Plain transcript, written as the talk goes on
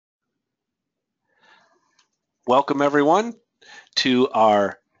Welcome everyone to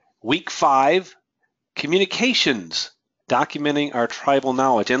our week 5 communications, documenting our tribal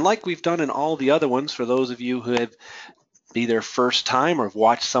knowledge. And like we've done in all the other ones, for those of you who have be their first time or have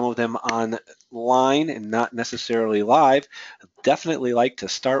watched some of them online and not necessarily live, I'd definitely like to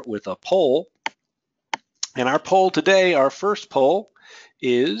start with a poll. And our poll today, our first poll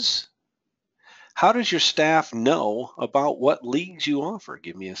is, how does your staff know about what leagues you offer?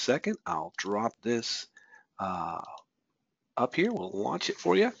 Give me a second. I'll drop this up here. We'll launch it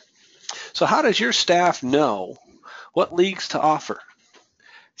for you. So how does your staff know what leagues to offer?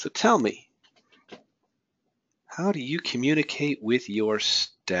 So tell me, how do you communicate with your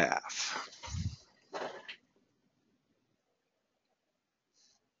staff?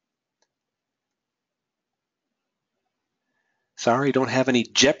 Sorry, don't have any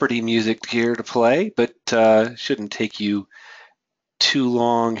Jeopardy music here to play, but shouldn't take you too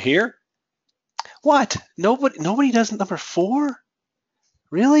long here. What? Nobody does number 4?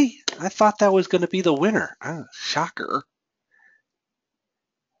 Really? I thought that was going to be the winner. Shocker.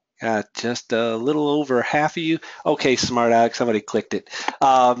 Just a little over half of you. Okay, smart Alex, somebody clicked it.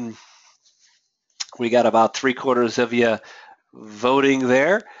 We got about 3/4 of you voting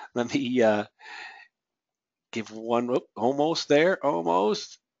there. Let me give one, almost there,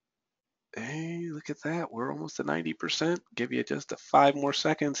 almost. Hey, look at that. We're almost at 90%. Give you just 5 more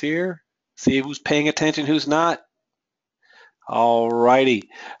seconds here. See who's paying attention, who's not. All righty.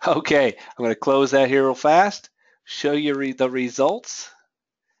 Okay, I'm going to close that here real fast. Show you the results.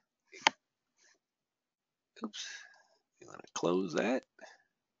 Oops. I'm going to close that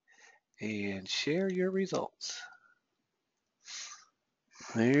and share your results.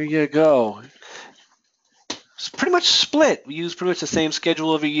 There you go. It's pretty much split. We use pretty much the same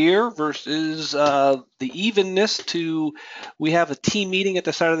schedule of a year versus the evenness to, we have a team meeting at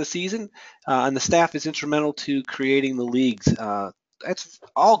the start of the season, and the staff is instrumental to creating the leagues. That's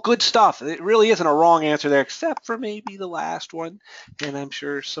all good stuff. It really isn't a wrong answer there, except for maybe the last one. And I'm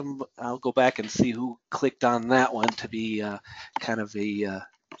sure I'll go back and see who clicked on that one to be kind of a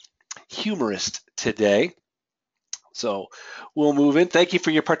humorist today. So we'll move in. Thank you for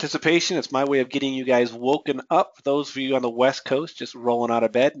your participation. It's my way of getting you guys woken up. For those of you on the West Coast just rolling out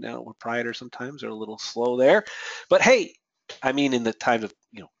of bed, now we're Prior sometimes, they're a little slow there. But hey, I mean in the times of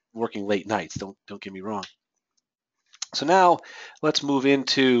working late nights, don't get me wrong. So now let's move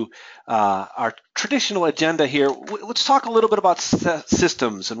into our traditional agenda here. Let's talk a little bit about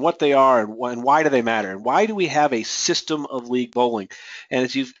systems and what they are and why do they matter and why do we have a system of league bowling. And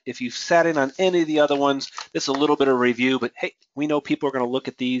if you've sat in on any of the other ones, this is a little bit of review, but hey, we know people are going to look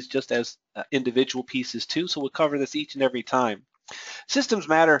at these just as individual pieces too, so we'll cover this each and every time. Systems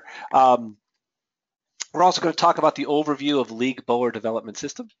matter. We're also going to talk about the overview of league bowler development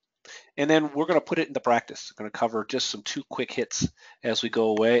system. And then we're going to put it into practice. We're going to cover just some 2 quick hits as we go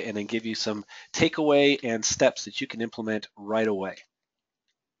away and then give you some takeaway and steps that you can implement right away.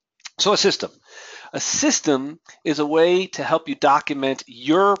 So a system. A system is a way to help you document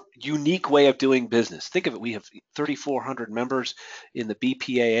your unique way of doing business. Think of it, we have 3,400 members in the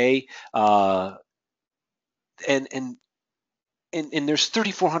BPAA, and there's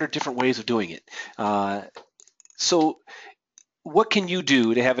 3,400 different ways of doing it. So what can you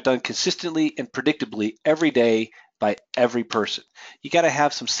do to have it done consistently and predictably every day by every person? You got to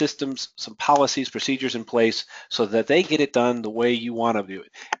have some systems, some policies, procedures in place so that they get it done the way you want to do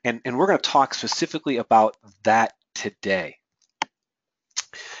it. And we're going to talk specifically about that today.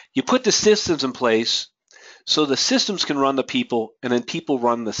 You put the systems in place so the systems can run the people and then people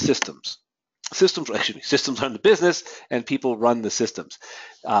run the systems. Systems run the business and people run the systems.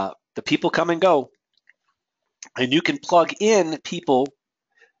 The people come and go. And you can plug in people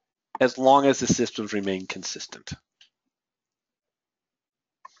as long as the systems remain consistent.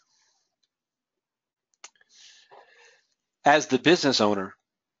 As the business owner,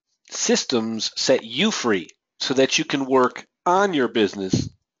 systems set you free so that you can work on your business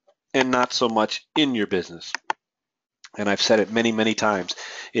and not so much in your business. And I've said it many, many times.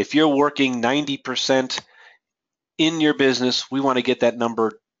 If you're working 90% in your business, we want to get that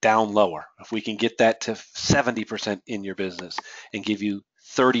number down lower. If we can get that to 70% in your business and give you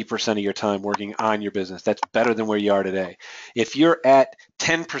 30% of your time working on your business, that's better than where you are today. If you're at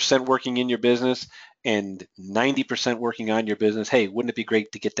 10% working in your business and 90% working on your business, hey, wouldn't it be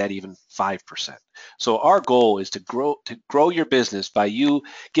great to get that even 5%? So our goal is to grow your business by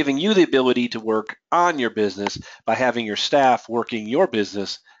giving you the ability to work on your business by having your staff working your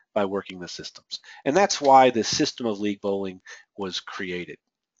business by working the systems. And that's why the system of league bowling was created.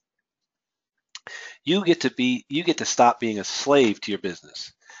 You get to stop being a slave to your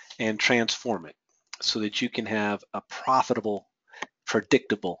business and transform it. so that you can have a profitable,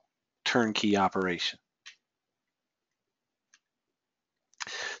 predictable, turnkey operation.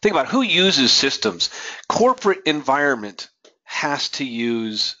 Think about who uses systems. Corporate environment has to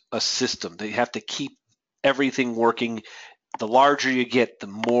use a system. They have to keep everything working. The larger you get, the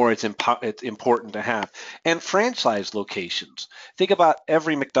more it's important to have. And franchise locations. Think about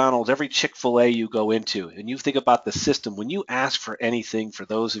every McDonald's, every Chick-fil-A you go into, and you think about the system. When you ask for anything, for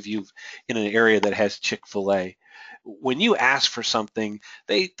those of you in an area that has Chick-fil-A, when you ask for something,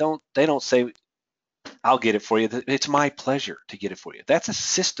 they don't say, I'll get it for you. It's my pleasure to get it for you. That's a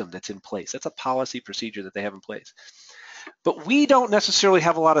system that's in place. That's a policy procedure that they have in place. But we don't necessarily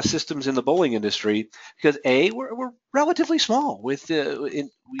have a lot of systems in the bowling industry because we're relatively small. You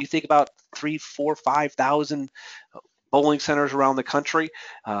think about 3, 4, 5,000 bowling centers around the country.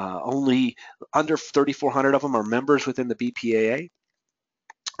 Only under 3,400 of them are members within the BPAA.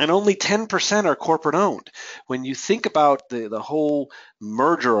 And only 10% are corporate owned. When you think about the whole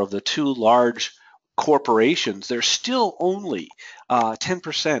merger of the two large corporations, there's still only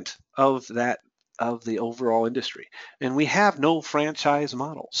 10% of the overall industry, and we have no franchise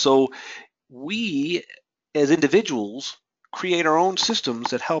model. So we, as individuals, create our own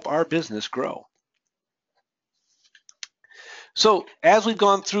systems that help our business grow. So as we've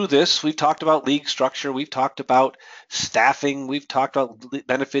gone through this, we've talked about league structure, we've talked about staffing, we've talked about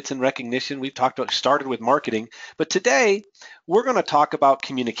benefits and recognition, we've started with marketing, but today we're going to talk about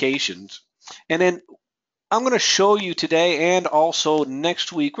communications. And then I'm going to show you today, and also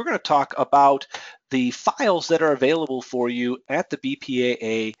next week, we're going to talk about the files that are available for you at the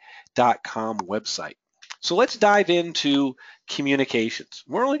bpaa.com website. So let's dive into communications.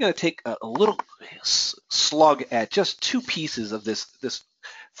 We're only going to take a little slug at just 2 pieces of this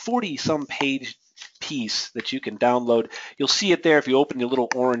 40-some page piece that you can download. You'll see it there if you open the little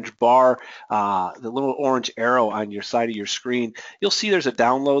orange bar, the little orange arrow on your side of your screen. You'll see there's a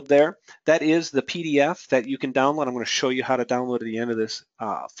download there. That is the PDF that you can download. I'm going to show you how to download at the end of this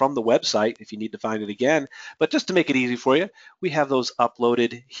from the website if you need to find it again. But just to make it easy for you, we have those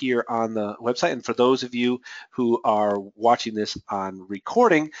uploaded here on the website. And for those of you who are watching this on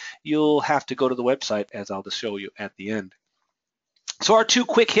recording, you'll have to go to the website, as I'll just show you at the end. So our 2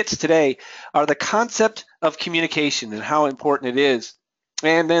 quick hits today are the concept of communication and how important it is,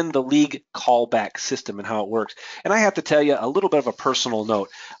 and then the league callback system and how it works. And I have to tell you a little bit of a personal note.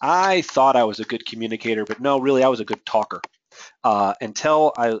 I thought I was a good communicator, but no, really I was a good talker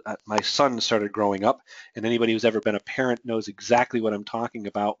until my son started growing up. And anybody who's ever been a parent knows exactly what I'm talking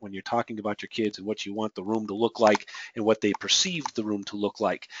about when you're talking about your kids and what you want the room to look like and what they perceive the room to look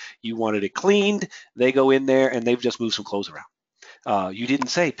like. You wanted it cleaned, they go in there and they've just moved some clothes around. You didn't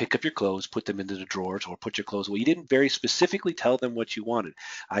say pick up your clothes, put them into the drawers, or put your clothes away. You didn't very specifically tell them what you wanted.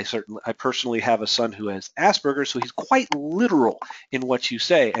 I personally have a son who has Asperger's, so he's quite literal in what you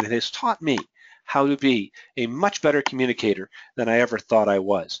say, and it has taught me how to be a much better communicator than I ever thought I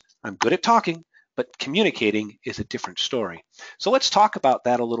was. I'm good at talking, but communicating is a different story. So let's talk about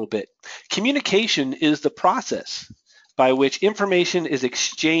that a little bit. Communication is the process by which information is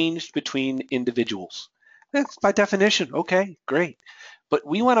exchanged between individuals. That's by definition. Okay, great. But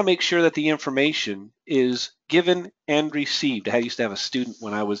we want to make sure that the information is given and received. I used to have a student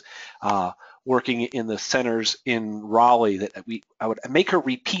when I was working in the centers in Raleigh that I would make her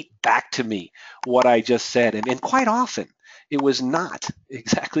repeat back to me what I just said. And quite often, it was not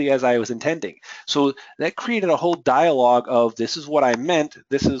exactly as I was intending. So that created a whole dialogue of this is what I meant,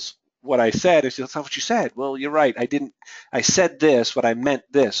 this is what I said. It's that's not what you said. Well, you're right. I said this, but I meant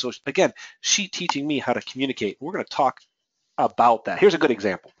this. So again, she teaching me how to communicate. We're going to talk about that. Here's a good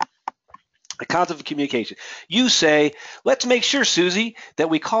example. The concept of communication. You say, let's make sure, Susie,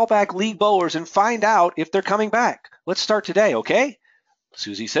 that we call back league bowlers and find out if they're coming back. Let's start today, okay?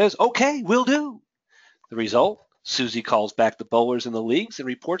 Susie says, okay, will do. The result, Susie calls back the bowlers in the leagues and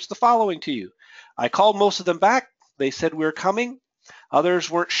reports the following to you. I called most of them back. They said we're coming.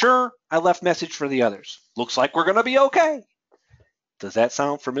 Others weren't sure. I left message for the others. Looks like we're going to be okay. Does that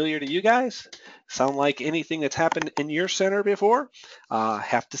sound familiar to you guys? Sound like anything that's happened in your center before? I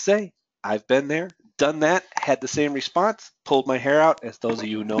have to say, I've been there, done that, had the same response, pulled my hair out. As those of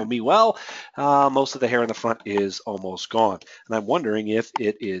you who know me well, most of the hair in the front is almost gone. And I'm wondering if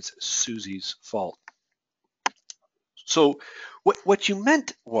it is Susie's fault. So what you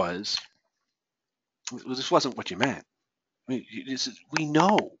meant was, this wasn't what you meant. We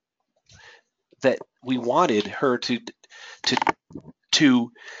know that we wanted her to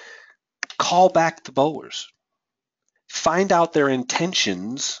call back the bowlers, find out their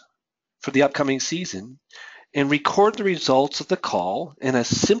intentions for the upcoming season, and record the results of the call in a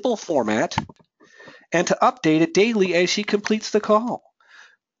simple format and to update it daily as she completes the call.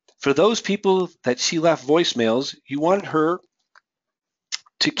 For those people that she left voicemails, you wanted her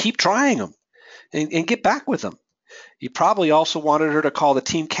to keep trying them and get back with them. You probably also wanted her to call the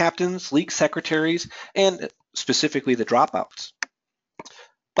team captains, league secretaries, and specifically the dropouts.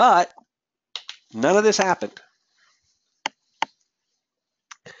 But none of this happened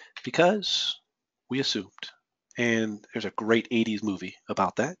because we assumed. And there's a great 80s movie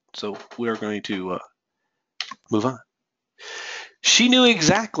about that. So we're going to move on. She knew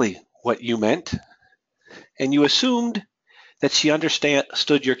exactly what you meant, and you assumed that she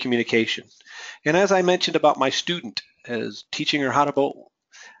understood your communication. And as I mentioned about my student, as teaching her how to bowl,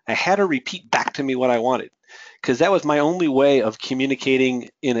 I had her repeat back to me what I wanted, because that was my only way of communicating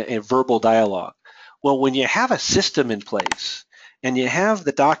in a verbal dialogue. Well, when you have a system in place and you have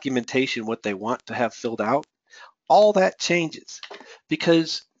the documentation, what they want to have filled out, all that changes,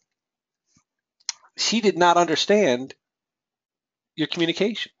 because she did not understand your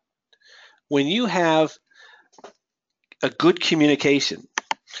communication. When you have a good communication,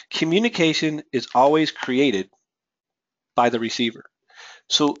 communication is always created by the receiver.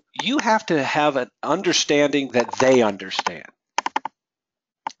 So you have to have an understanding that they understand.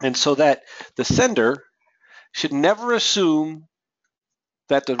 And so that the sender should never assume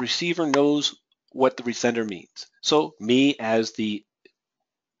that the receiver knows what the sender means. So me as the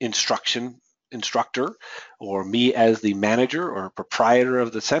instructor, or me as the manager or proprietor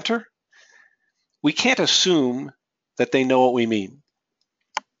of the center, we can't assume that they know what we mean.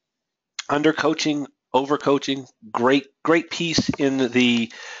 Undercoaching, overcoaching, great piece in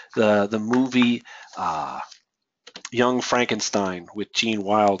the movie Young Frankenstein with Gene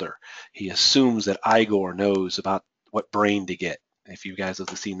Wilder. He assumes that Igor knows about what brain to get. If you guys have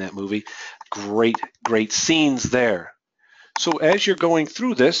seen that movie, great scenes there. So as you're going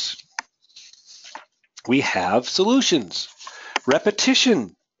through this, we have solutions.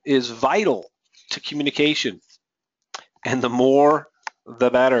 Repetition is vital to communication, and the more, the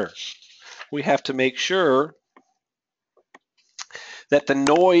better. We have to make sure that the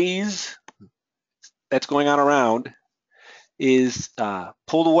noise that's going on around is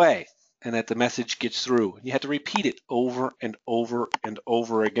pulled away and that the message gets through. You have to repeat it over and over and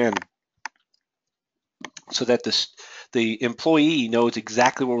over again so that the employee knows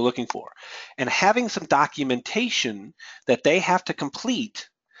exactly what we're looking for. And having some documentation that they have to complete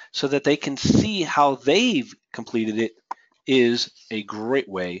so that they can see how they've completed it is a great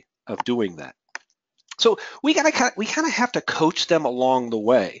way of doing that. So we kind of have to coach them along the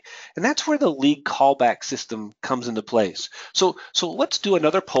way, and that's where the league callback system comes into place. So let's do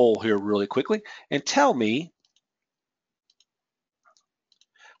another poll here really quickly and tell me,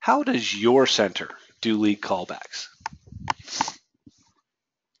 how does your center do league callbacks?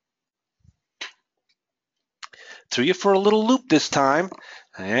 Threw you for a little loop this time.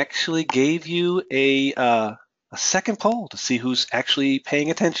 I actually gave you a second poll to see who's actually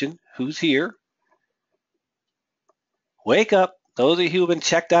paying attention, who's here. Wake up. Those of you who have been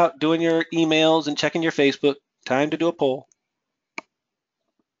checked out doing your emails and checking your Facebook, time to do a poll.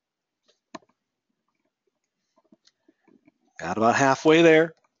 Got about halfway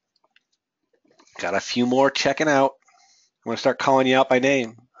there. Got a few more checking out. I'm going to start calling you out by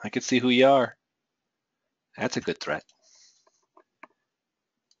name. I can see who you are. That's a good threat.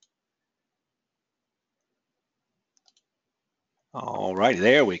 All righty,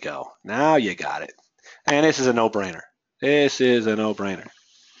 there we go. Now you got it. And this is a no-brainer. This is a no-brainer.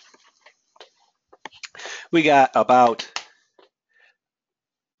 We got about,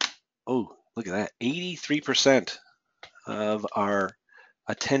 oh, look at that, 83% of our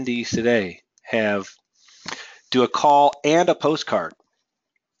attendees today do a call and a postcard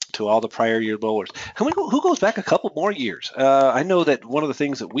to all the prior year bowlers. Who goes back a couple more years? I know that one of the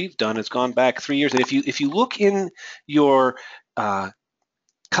things that we've done is gone back 3 years. And if you look in your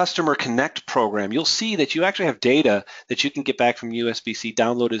Customer Connect program, you'll see that you actually have data that you can get back from USBC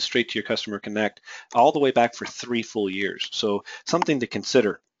downloaded straight to your Customer Connect all the way back for 3 full years. So something to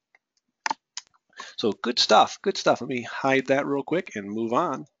consider. So good stuff, good stuff. Let me hide that real quick and move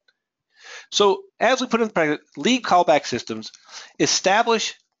on. So as we put in practice, league callback systems,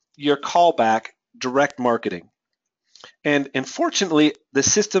 establish your callback direct marketing. And fortunately, the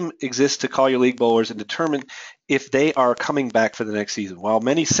system exists to call your league bowlers and determine if they are coming back for the next season. While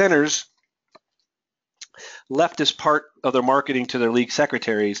many centers left this part of their marketing to their league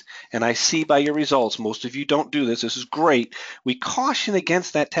secretaries, and I see by your results, most of you don't do this. This is great. We caution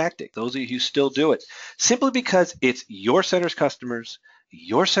against that tactic, those of you who still do it, simply because it's your center's customers,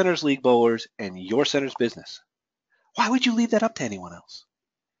 your center's league bowlers, and your center's business. Why would you leave that up to anyone else?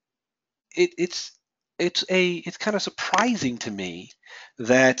 It's it's kind of surprising to me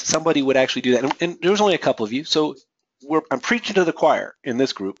that somebody would actually do that. And there was only a couple of you, so I'm preaching to the choir in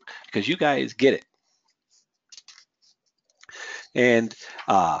this group because you guys get it. And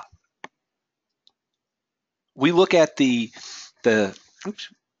we look at the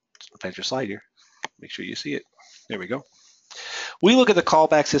oops, advance your slide here. Make sure you see it. There we go. We look at the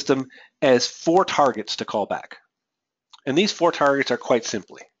callback system as 4 targets to call back. And these 4 targets are quite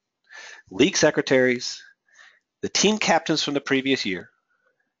simply league secretaries, the team captains from the previous year,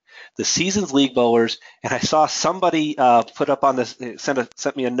 the season's league bowlers, and I saw somebody put up on this,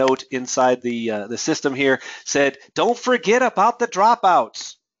 sent me a note inside the system here, said, don't forget about the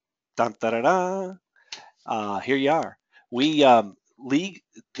dropouts. Dun, da, da, da. Here you are. We league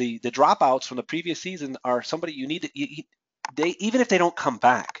the dropouts from the previous season are somebody you need to, they, even if they don't come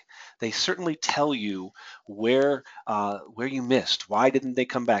back, they certainly tell you where you missed. Why didn't they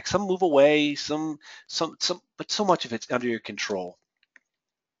come back? Some move away, but so much of it's under your control.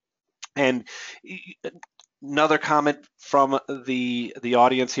 And another comment from the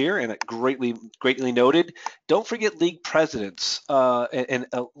audience here, and it greatly noted. Don't forget league presidents and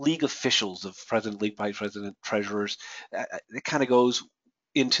league officials of president, league vice president, treasurers. It kind of goes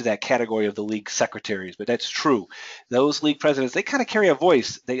into that category of the league secretaries, but that's true. Those league presidents, they kind of carry a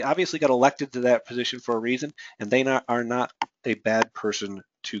voice. They obviously got elected to that position for a reason, and they are not a bad person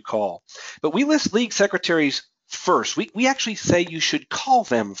to call. But we list league secretaries first. We actually say you should call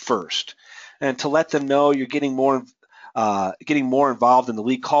them first, and to let them know you're getting more involved in the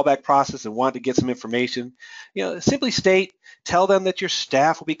league callback process and want to get some information. Simply state, tell them that your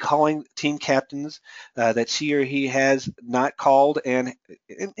staff will be calling team captains that she or he has not called, and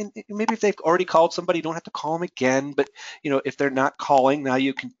maybe if they've already called somebody, you don't have to call them again. But if they're not calling, now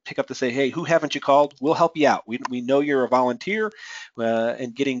you can pick up to say, hey, who haven't you called? We'll help you out. We know you're a volunteer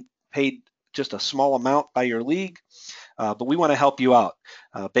and getting paid just a small amount by your league, but we want to help you out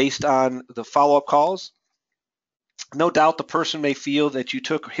based on the follow-up calls. No doubt the person may feel that you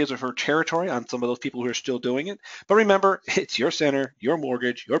took his or her territory on some of those people who are still doing it. But remember, it's your center, your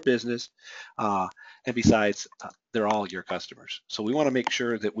mortgage, your business. And besides, they're all your customers. So we want to make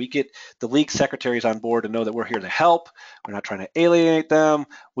sure that we get the league secretaries on board to know that we're here to help. We're not trying to alienate them.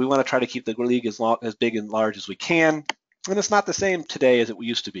 We want to try to keep the league as big and large as we can. And it's not the same today as it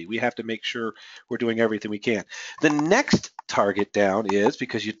used to be. We have to make sure we're doing everything we can. The next target down is,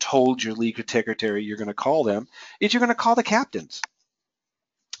 because you told your league secretary you're going to call them, is you're going to call the captains.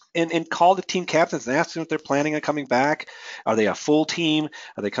 And call the team captains and ask them if they're planning on coming back. Are they a full team?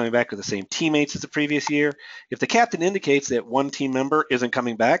 Are they coming back with the same teammates as the previous year? If the captain indicates that one team member isn't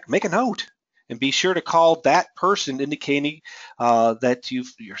coming back, make a note. And be sure to call that person indicating that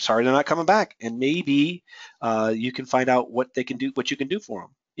you're sorry they're not coming back. And maybe you can find out what you can do for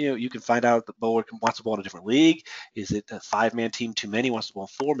them. You can find out if the bowler wants to bowl in a different league. Is it a 5-man team too many, wants to bowl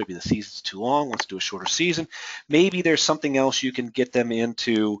 4? Maybe the season's too long, wants to do a shorter season. Maybe there's something else you can get them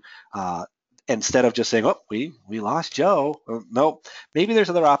into instead of just saying, oh, we lost Joe. No, maybe there's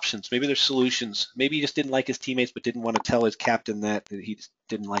other options. Maybe there's solutions. Maybe he just didn't like his teammates but didn't want to tell his captain that he just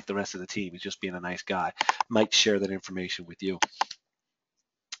didn't like the rest of the team. He's just being a nice guy. Might share that information with you.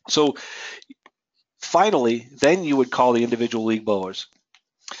 So finally, then you would call the individual league bowlers.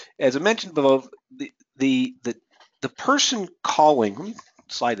 As I mentioned above, the person calling, let me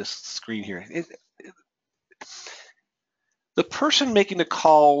slide this screen here. The person making the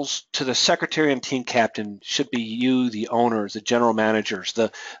calls to the secretary and team captain should be you, the owners, the general managers,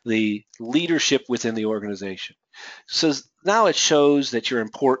 the leadership within the organization. So now it shows that you're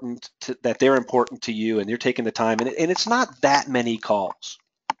important, that they're important to you, and you're taking the time. And it's not that many calls.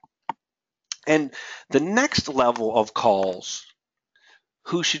 And the next level of calls,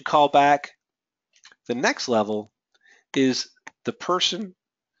 who should call back? The next level is the person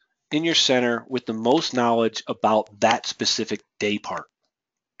in your center with the most knowledge about that specific day part.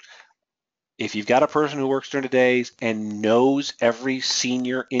 If you've got a person who works during the days and knows every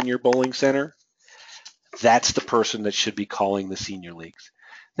senior in your bowling center, that's the person that should be calling the senior leagues.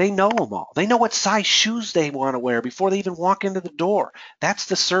 They know them all. They know what size shoes they want to wear before they even walk into the door. That's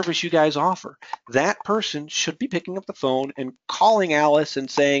the service you guys offer. That person should be picking up the phone and calling Alice and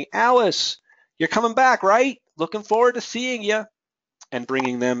saying, Alice, you're coming back, right? Looking forward to seeing you, and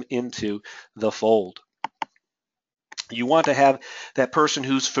bringing them into the fold. You want to have that person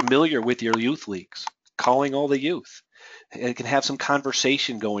who's familiar with your youth leagues, calling all the youth. It can have some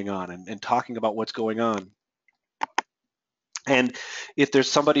conversation going on and talking about what's going on. And if there's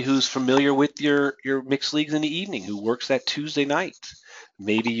somebody who's familiar with your mixed leagues in the evening, who works that Tuesday night,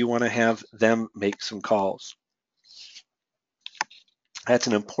 maybe you want to have them make some calls. That's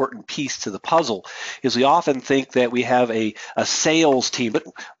an important piece to the puzzle, is we often think that we have a sales team, but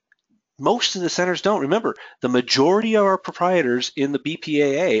most of the centers don't. Remember, the majority of our proprietors in the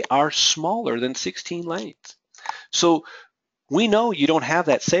BPAA are smaller than 16 lanes. So we know you don't have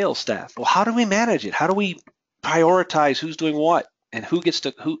that sales staff. Well, how do we manage it? How do we prioritize who's doing what and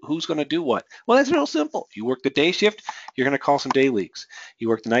who's going to do what? Well, that's real simple. You work the day shift, you're going to call some day leagues. You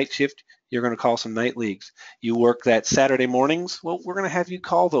work the night shift, you're going to call some night leagues. You work that Saturday mornings, well, we're going to have you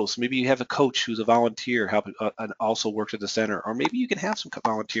call those. Maybe you have a coach who's a volunteer and also works at the center, or maybe you can have some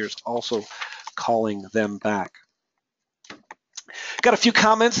volunteers also calling them back. Got a few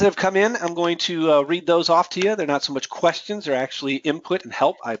comments that have come in. I'm going to read those off to you. They're not so much questions, they're actually input and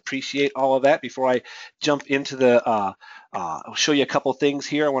help. I appreciate all of that. Before I jump into I'll show you a couple things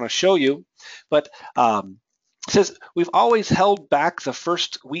here I want to show you. But it says, we've always held back the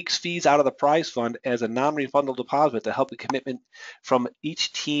first week's fees out of the prize fund as a non-refundable deposit to help the commitment from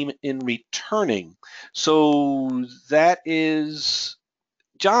each team in returning. So that is,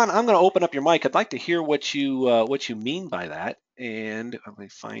 John, I'm going to open up your mic. I'd like to hear what you mean by that. And let me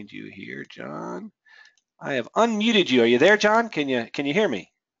find you here, John. I have unmuted you. Are you there, John? Can you hear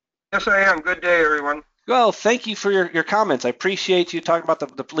me? Yes, I am. Good day, everyone. Well, thank you for your comments. I appreciate you talking about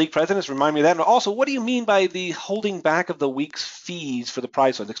the league presidents. Remind me of that. And also, what do you mean by the holding back of the week's fees for the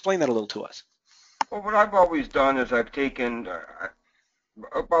prize fund? Explain that a little to us. Well, what I've always done is I've taken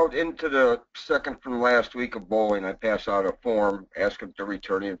about into the second from last week of bowling, I pass out a form, ask them to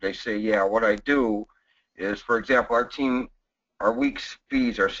return it. If they say, yeah, what I do is, for example, our week's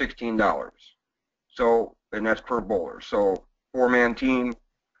fees are $16. So, and that's per bowler. So, four-man team,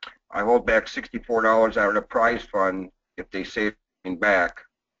 I hold back $64 out of the prize fund if they say back.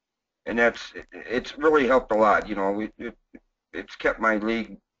 And it's really helped a lot. You know, it's kept my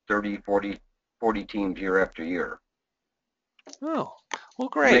league 30, 40 teams year after year. Oh, well,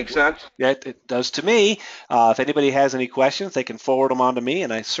 great. Make sense? Yeah, it does to me. If anybody has any questions, they can forward them on to me,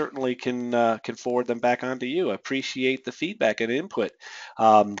 and I certainly can forward them back on to you. I appreciate the feedback and input.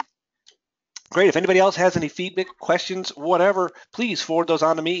 Great. If anybody else has any feedback, questions, whatever, please forward those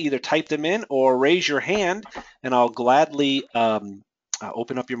on to me. Either type them in or raise your hand, and I'll gladly open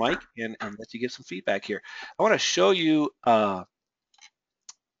up your mic and let you give some feedback here. I want to show you a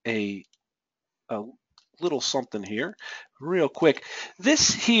little something here real quick.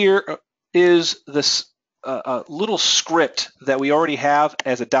 This here is this little script that we already have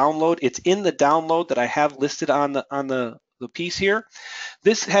as a download. It's in the download that I have listed on the piece here.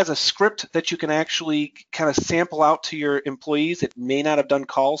 This has a script that you can actually kind of sample out to your employees that may not have done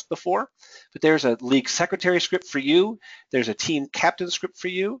calls before. But there's a league secretary script for you. There's a team captain script for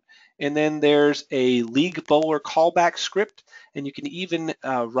you. And then there's a league bowler callback script. And you can even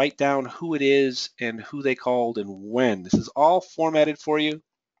write down who it is and who they called and when. This is all formatted for you.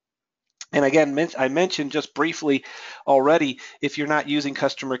 And again, I mentioned just briefly already, if you're not using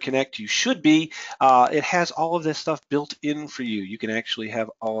Customer Connect, you should be. It has all of this stuff built in for you. You can actually have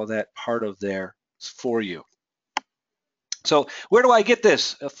all of that part of there for you. So where do I get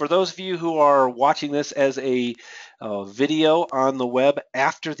this? For those of you who are watching this as a video on the web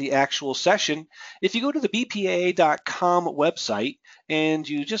after the actual session, if you go to the bpaa.com website and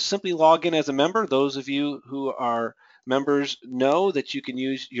you just simply log in as a member, those of you who are members know that you can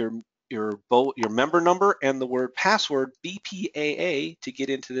use your member number and the word password BPAA to get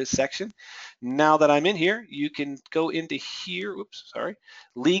into this section. Now that I'm in here, you can go into here,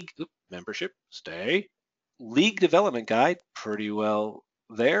 league, membership, league development guide, pretty well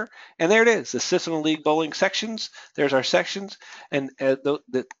there. And there it is, the system and league bowling sections. There's our sections, and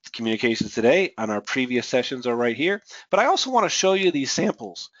the communications today on our previous sessions are right here. But I also want to show you these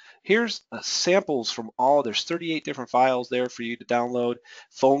samples. Here's samples from there's 38 different files there for you to download,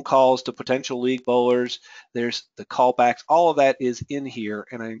 phone calls to potential league bowlers, there's the callbacks, all of that is in here,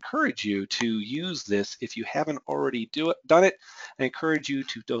 and I encourage you to use this. If you haven't already done it, I encourage you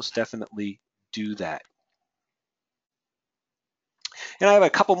to most definitely do that. And I have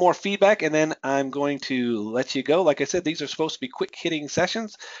a couple more feedback, and then I'm going to let you go. Like I said, these are supposed to be quick hitting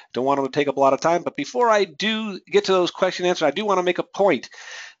sessions. Don't want them to take up a lot of time. But before I do get to those question answers, I do want to make a point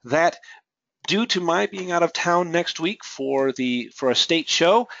that due to my being out of town next week for a state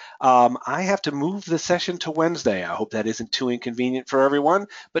show, I have to move the session to Wednesday. I hope that isn't too inconvenient for everyone.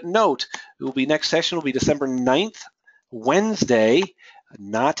 But note, next session will be December 9th, Wednesday,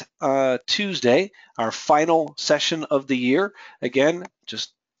 not Tuesday, our final session of the year. Again,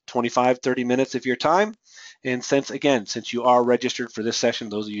 just 25, 30 minutes of your time. And since you are registered for this session,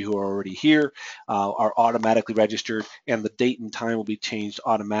 those of you who are already here are automatically registered, and the date and time will be changed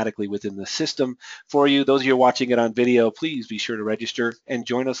automatically within the system for you. Those of you watching it on video, please be sure to register and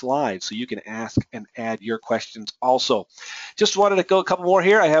join us live so you can ask and add your questions also. Just wanted to go a couple more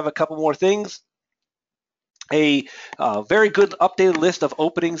here. I have a couple more things. A very good updated list of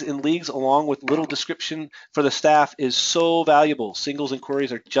openings in leagues along with little description for the staff is so valuable. Singles and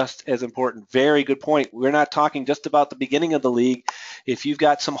queries are just as important. Very good point. We're not talking just about the beginning of the league. If you've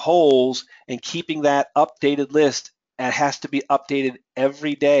got some holes and keeping that updated list, it has to be updated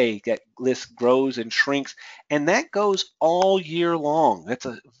every day. That list grows and shrinks, and that goes all year long. That's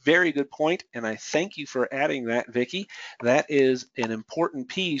a very good point, and I thank you for adding that, Vicki. That is an important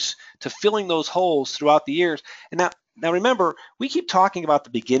piece to filling those holes throughout the years. And now remember, we keep talking about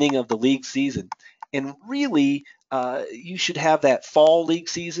the beginning of the league season, and really, you should have that fall league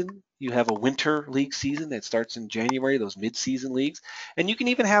season. You have a winter league season that starts in January, those mid-season leagues. And you can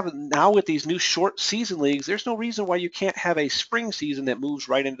even have, now with these new short season leagues, there's no reason why you can't have a spring season that moves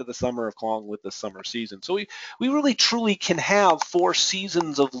right into the summer along with the summer season. So we really truly can have 4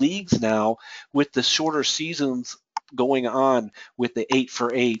 seasons of leagues now with the shorter seasons going on with the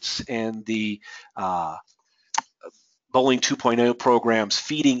 8-for-8s and the Bowling 2.0 programs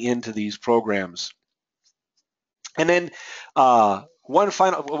feeding into these programs. And then a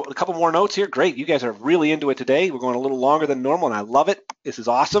couple more notes here. Great, you guys are really into it today. We're going a little longer than normal, and I love it. This is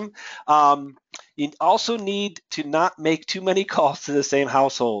awesome. You also need to not make too many calls to the same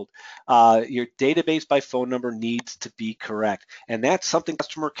household. Your database by phone number needs to be correct, and that's something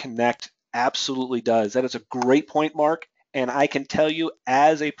Customer Connect absolutely does. That is a great point, Mark, and I can tell you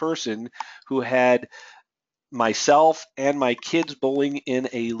as a person who had myself and my kids bowling in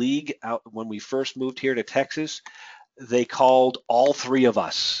a league out when we first moved here to Texas, they called all 3 of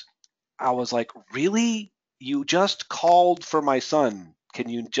us. I was like, really? You just called for my son.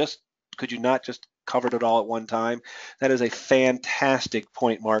 Could you not just covered it all at one time? That is a fantastic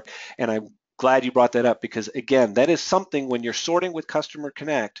point, Mark. And I'm glad you brought that up because again, that is something when you're sorting with Customer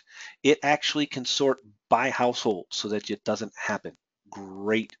Connect, it actually can sort by household so that it doesn't happen.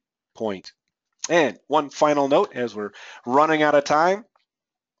 Great point. And one final note as we're running out of time.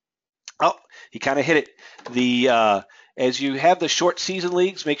 Oh, he kind of hit it. As you have the short season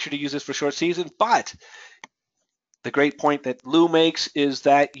leagues, make sure to use this for short season. But the great point that Lou makes is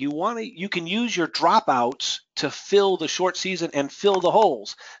that you can use your dropouts to fill the short season and fill the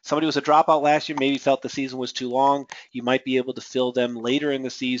holes. Somebody was a dropout last year, maybe felt the season was too long. You might be able to fill them later in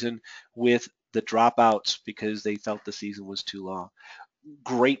the season with the dropouts because they felt the season was too long.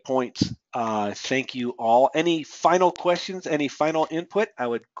 Great points. Thank you all. Any final questions, any final input? I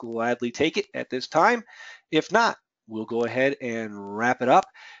would gladly take it at this time. If not, we'll go ahead and wrap it up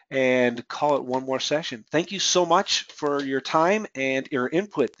and call it one more session. Thank you so much for your time and your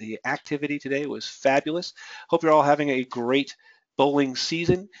input. The activity today was fabulous. Hope you're all having a great bowling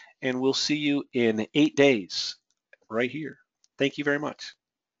season, and we'll see you in 8 days right here. Thank you very much.